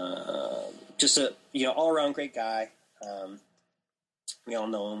 Just a all around great guy. We all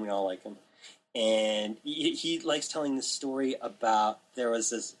know him. We all like him. And he likes telling this story about there was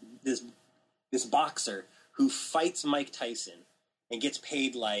this boxer who fights Mike Tyson and gets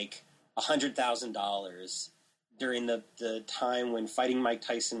paid like $100,000 during the time when fighting Mike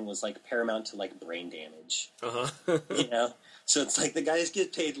Tyson was like paramount to like brain damage. So it's like the guy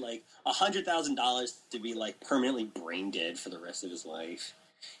gets paid like $100,000 to be like permanently brain dead for the rest of his life.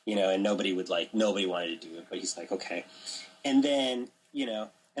 And nobody wanted to do it, but he's like, okay. And then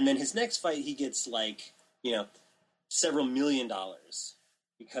his next fight, he gets like, several $1 million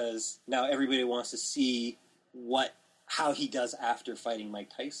because now everybody wants to see how he does after fighting Mike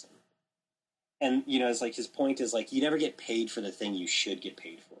Tyson. And, it's like his point is like, you never get paid for the thing you should get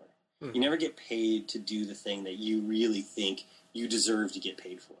paid for. Mm-hmm. You never get paid to do the thing that you really think you deserve to get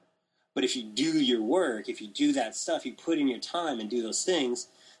paid for. But if you do your work, if you do that stuff, you put in your time and do those things,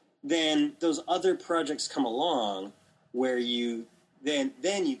 then those other projects come along where you then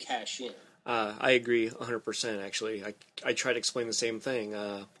you cash in. I agree 100%, actually. I try to explain the same thing.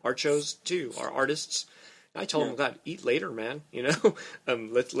 Art shows, too, our artists. I tell them, God, eat later, man.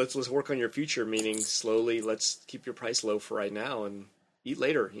 Let's work on your future, meaning slowly, let's keep your price low for right now and eat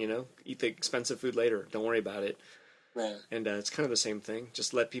later, Eat the expensive food later. Don't worry about it. Right. And it's kind of the same thing.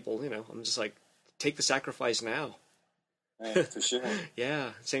 Just let people, I'm just like, take the sacrifice now. Right, for sure. Yeah,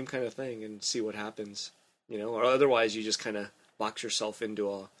 same kind of thing, and see what happens. Or otherwise you just kind of box yourself into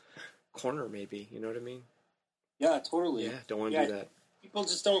a corner, maybe. You know what I mean? Yeah, totally. Yeah, don't want to do that. People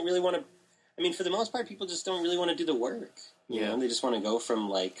just don't really want to. I mean, for the most part, people just don't really want to do the work. You know, they just want to go from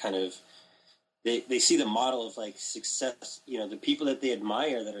like kind of. They see the model of like success. The people that they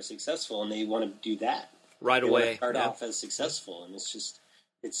admire that are successful, and they want to do that right away. Start off as successful, and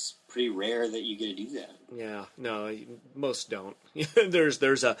it's pretty rare that you get to do that. Yeah, no, most don't.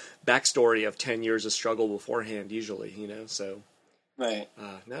 There's a backstory of 10 years of struggle beforehand, usually, so. Right.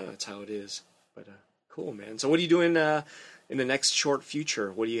 No, that's how it is. But cool, man. So what are you doing in the next short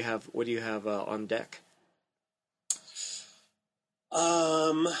future? What do you have on deck?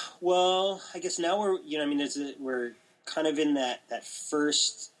 Well, I guess now we're kind of in that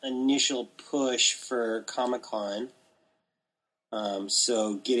first initial push for Comic-Con.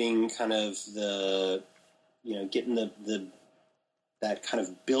 So getting kind of getting that kind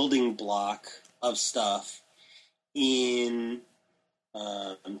of building block of stuff in,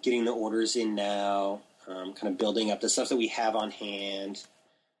 getting the orders in now, kind of building up the stuff that we have on hand.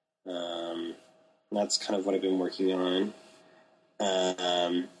 That's kind of what I've been working on.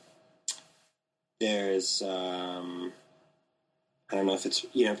 There's, I don't know if it's,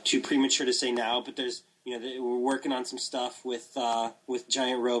 too premature to say now, but there's, we're working on some stuff with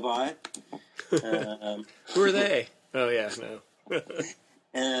Giant Robot. Who are they? Oh yeah, no.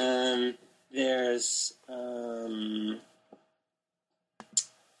 There's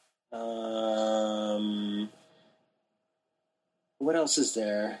what else is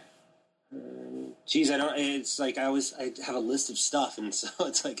there? I don't. It's like I have a list of stuff, and so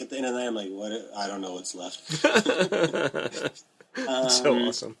it's like at the end of the night, I'm like, what? I don't know what's left. So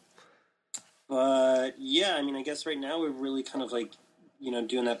awesome. But yeah, I guess right now we're really kind of like,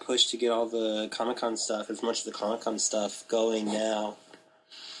 doing that push to get all the Comic-Con stuff, as much of the Comic-Con stuff going now.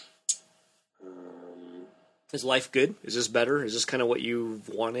 Is life good? Is this better? Is this kind of what you've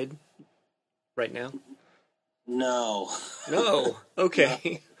wanted right now? No. No.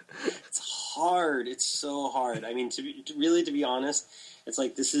 Okay. It's hard. It's so hard. To be honest, it's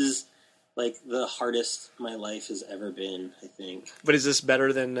like this is like the hardest my life has ever been, I think. But is this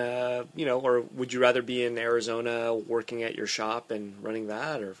better than, or would you rather be in Arizona working at your shop and running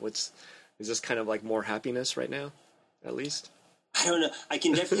that? Or is this kind of like more happiness right now, at least? I don't know. I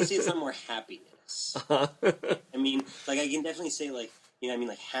can definitely say it's not more happiness. Uh-huh. I can definitely say like,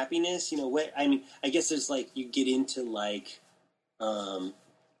 like happiness, I guess there's like, you get into like,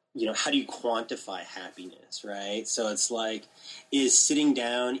 how do you quantify happiness, right? So it's like, is sitting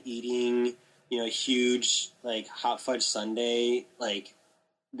down eating, a huge like hot fudge sundae, like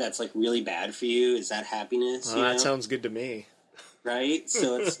that's like really bad for you? Is that happiness? That sounds good to me. Right?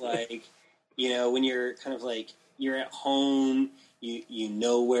 So it's like, when you're kind of like, you're at home, you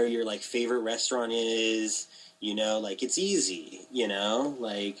know where your like favorite restaurant is, like it's easy,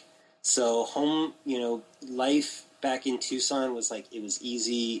 like, so home, life back in Tucson was like, it was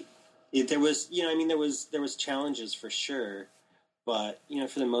easy. There was, there was challenges for sure, but,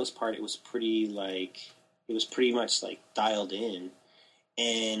 for the most part, it was pretty much like dialed in,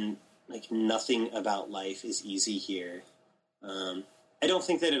 and like nothing about life is easy here. I don't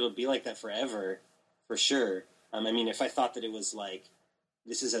think that it'll be like that forever, for sure. I mean, if I thought that it was like,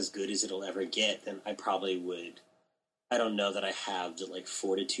 this is as good as it'll ever get, then I probably would. I don't know that I have the like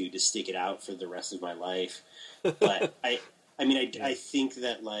fortitude to stick it out for the rest of my life. But I think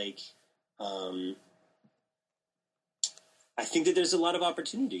that like, I think that there's a lot of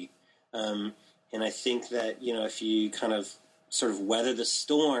opportunity. And I think that, you know, if you kind of sort of weather the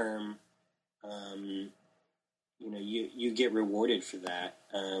storm, you know, you get rewarded for that.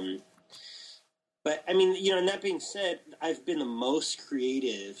 But I mean, you know, and that being said, I've been the most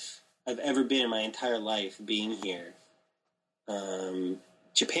creative I've ever been in my entire life being here.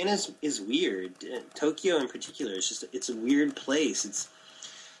 Japan is weird. Tokyo in particular is just, it's a weird place.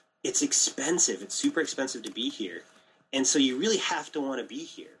 It's expensive. It's super expensive to be here. And so you really have to want to be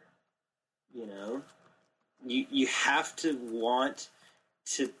here. You know, you have to want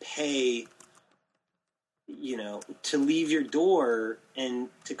to pay, you know, to leave your door and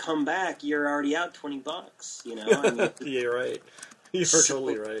to come back, you're already out $20, you know? I mean, yeah, right. You're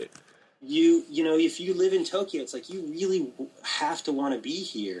totally right. You know, if you live in Tokyo, it's like you really have to want to be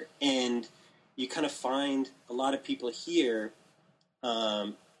here. And you kind of find a lot of people here,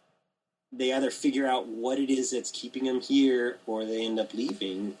 they either figure out what it is that's keeping them here or they end up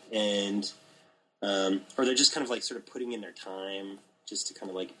leaving. And, or they're just kind of like sort of putting in their time just to kind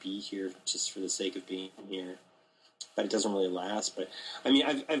of like be here just for the sake of being here. But it doesn't really last. But I mean,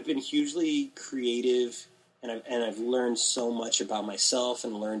 I've been hugely creative, and I've learned so much about myself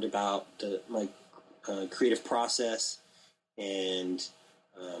and learned about my creative process and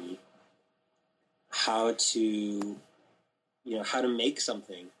how to make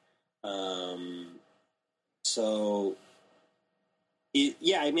something.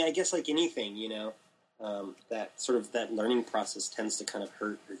 I mean, I guess like anything, you know, that sort of that learning process tends to kind of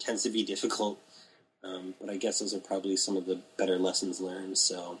hurt or tends to be difficult. But I guess those are probably some of the better lessons learned.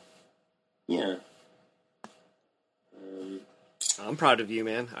 So, yeah. I'm proud of you,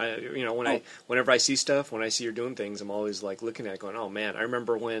 man. Whenever I see stuff, when I see you're doing things, I'm always like looking at it going, oh man, I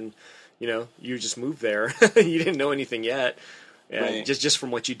remember when, you know, you just moved there. You didn't know anything yet. Right. Just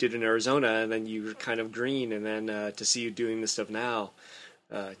from what you did in Arizona, and then you were kind of green, and then to see you doing this stuff now,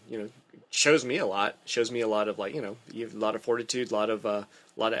 you know, shows me a lot. Shows me a lot of, like, you know, you have a lot of fortitude, a lot of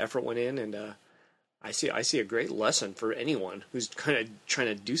effort went in, and I see a great lesson for anyone who's kind of trying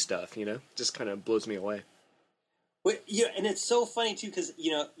to do stuff. You know, just kind of blows me away. Well, yeah, and it's so funny too because,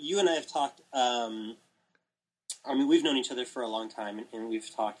 you know, you and I have talked. I mean, we've known each other for a long time, and we've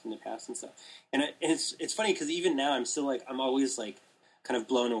talked in the past and stuff. And it's funny because even now, I'm still like, I'm always like kind of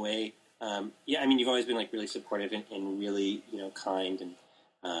blown away. Yeah, I mean, you've always been like really supportive and really, you know, kind and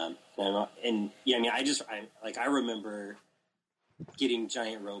yeah, I mean, I remember getting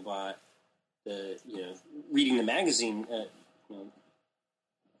Giant Robot, reading the magazine. You know,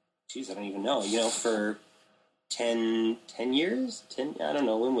 geez, I don't even know. You know, for 10 years, I don't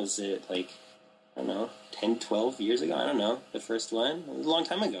know, when was it? Like, I don't know, 10, 12 years ago? I don't know. The first one? It was a long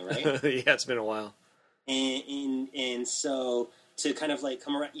time ago, right? Yeah, it's been a while. And so to kind of like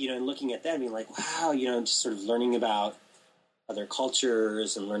come around, you know, and looking at that and being like, wow, you know, just sort of learning about other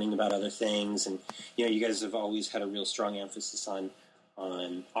cultures and learning about other things. And, you know, you guys have always had a real strong emphasis on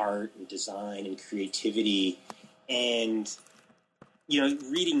art and design and creativity. And, you know,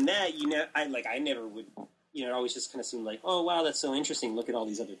 reading that, you know, I never would, you know, it always just kind of seemed like, oh, wow, that's so interesting. Look at all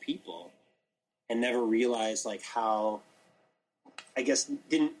these other people. And never realized, like, how, I guess,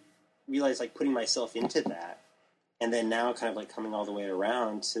 didn't realize, like, putting myself into that. And then now kind of, like, coming all the way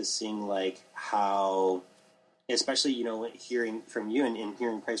around to seeing, like, how, especially, you know, hearing from you and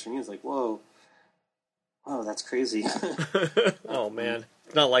hearing praise from you is like, whoa, that's crazy. Oh, man.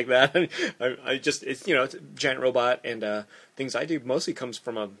 Not like that. I just, it's, you know, it's Giant Robot and things I do mostly comes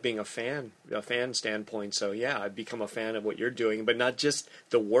from being a fan standpoint. So yeah, I've become a fan of what you're doing, but not just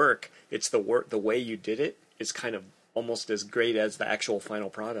the work. It's the work, the way you did it is kind of almost as great as the actual final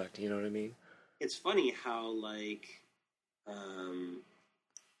product. You know what I mean? It's funny how, like,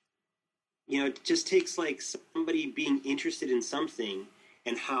 you know, it just takes like somebody being interested in something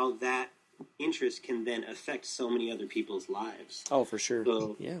and how that interest can then affect so many other people's lives. Oh, for sure.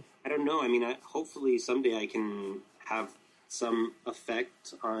 So, yeah. I don't know. I mean, hopefully someday I can have some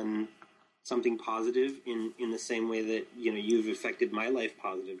effect on something positive in the same way that, you know, you've affected my life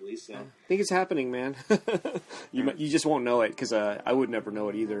positively. So I think it's happening, man. You just won't know it because I would never know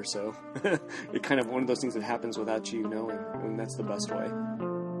it either. So it's kind of one of those things that happens without you knowing, and that's the best way.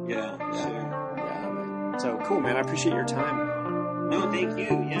 Yeah, sure. Yeah, man. So cool, man. I appreciate your time. No, thank you.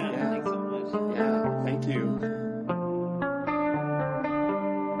 Yeah. Thanks so much. Yeah, thank you.